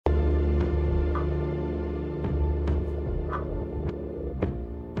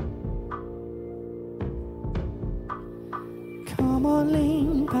Come on,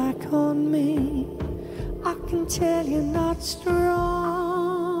 lean back on me. I can tell you're not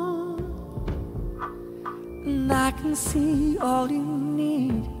strong, and I can see all you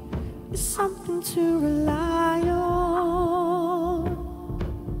need is something to rely on.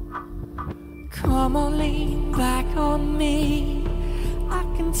 Come on, lean back on me. I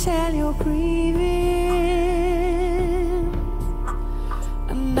can tell you're grieving,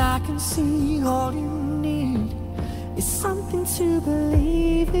 and I can see all you need is something to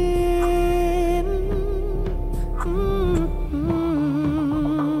believe in.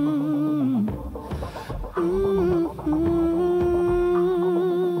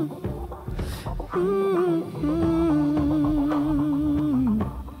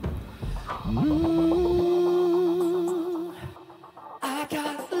 I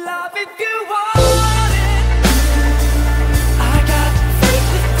got love if you want it. I got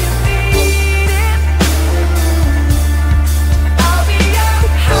faith if you need it. I'll be your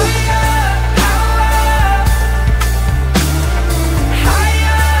higher power.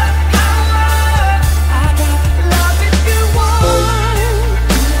 Higher power. I got love if you want it.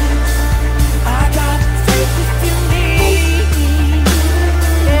 I got faith if you need it.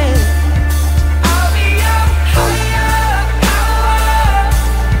 Yeah. I'll be your higher power.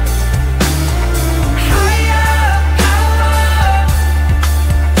 Higher power.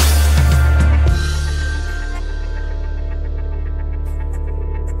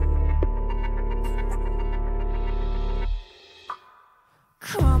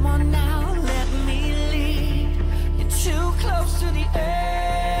 Come on now, let me lead. You're too close to the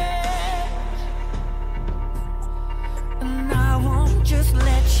edge, and I won't just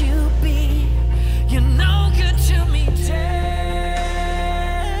let you be. You're no good to me, dead.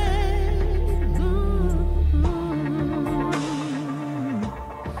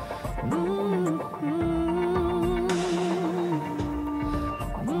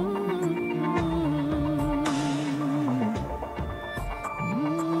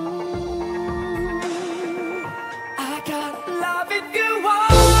 I got love if you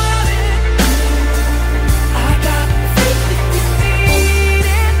want it. I got faith if you need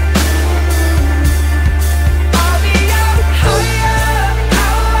it. I'll be your higher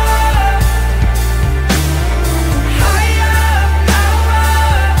power. Higher power.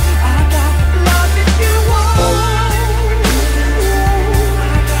 I got love if you want it. I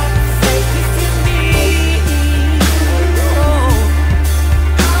got faith if you need it. Oh.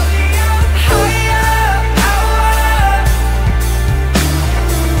 I'll be your higher power.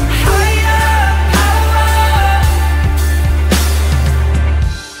 Higher power.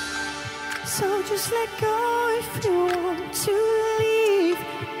 So just let go if you want to leave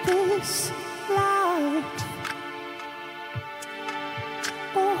this life,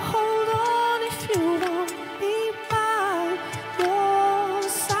 or hold on if you want me by your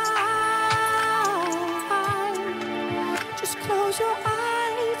side. Just close your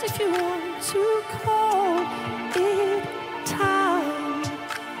eyes if you want to call it